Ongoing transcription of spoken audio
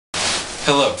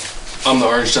Hello, I'm the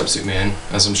Orange Jumpsuit Man,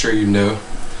 as I'm sure you know.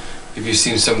 If you've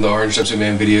seen some of the Orange Jumpsuit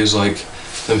Man videos, like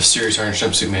the mysterious Orange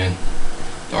Jumpsuit Man,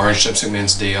 the Orange Jumpsuit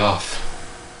Man's Day Off,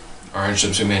 Orange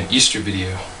Jumpsuit Man Easter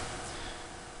video,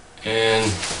 and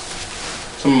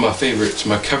some of my favorites,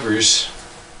 my covers,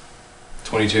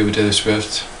 22 with Taylor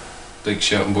Swift, Blake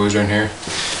Shelton, Boys Around Here,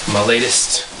 my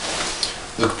latest,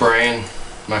 Luke Bryan,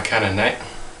 My Kinda Night.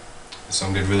 The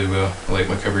song did really well. I like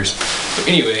my covers. But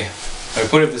anyway, my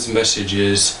point of this message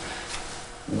is,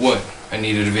 one, I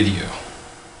needed a video.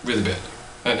 Really bad.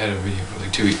 I hadn't had a video for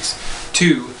like 2 weeks.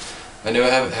 Two, I know I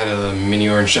haven't had a mini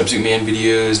Orange Jumpsuit Man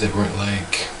videos that weren't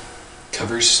like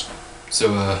covers.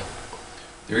 So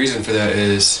the reason for that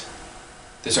is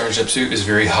this orange jumpsuit is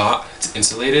very hot. It's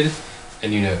insulated,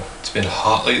 and you know, it's been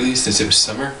hot lately since it was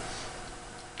summer.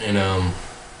 And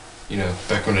you know,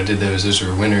 back when I did those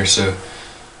were winter. So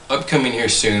upcoming here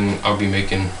soon, I'll be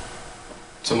making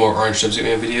some more Orange Jumpsuit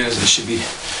Man videos. It should be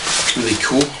really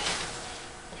cool,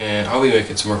 and I'll be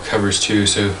making some more covers too,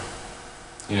 so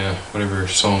you know, whatever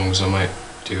songs I might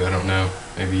do, I don't know,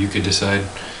 maybe you could decide.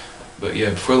 But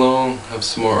yeah, before long, I have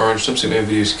some more Orange Jumpsuit Man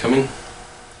videos coming.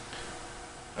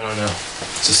 I don't know,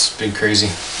 it's just been crazy,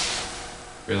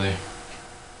 really.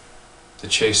 The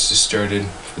chase just started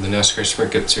for the NASCAR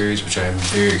Sprint Cup Series, which I am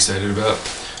very excited about.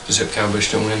 Just hope Kyle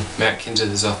Busch don't win. Matt Kenseth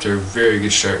is off to a very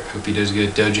good start. Hope he does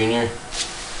good. Dale Jr.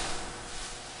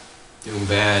 doing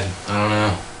bad. I don't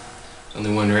know.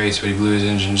 Only one race, but he blew his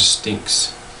engine. Just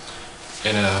stinks.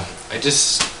 And I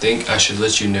just think I should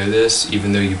let you know this,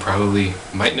 even though you probably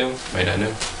might know, might not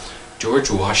know. George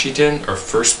Washington, our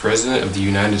first president of the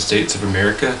United States of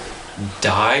America,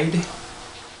 died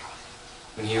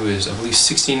when he was, I believe,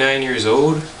 69 years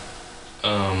old.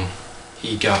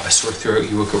 He got a sore throat.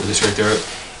 He woke up with a sore throat.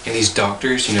 And these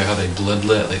doctors, you know how they let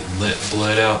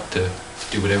blood out to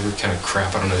do whatever kind of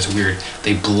crap, I don't know, it's weird.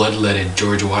 They bloodletted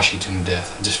George Washington to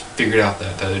death. I just figured out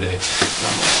that the other day. And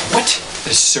I'm like, what?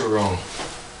 That's so wrong.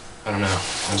 I don't know.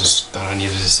 I just thought I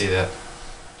needed to say that.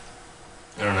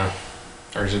 I don't know.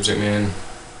 Orange Jumpsuit Man,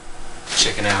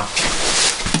 checking out.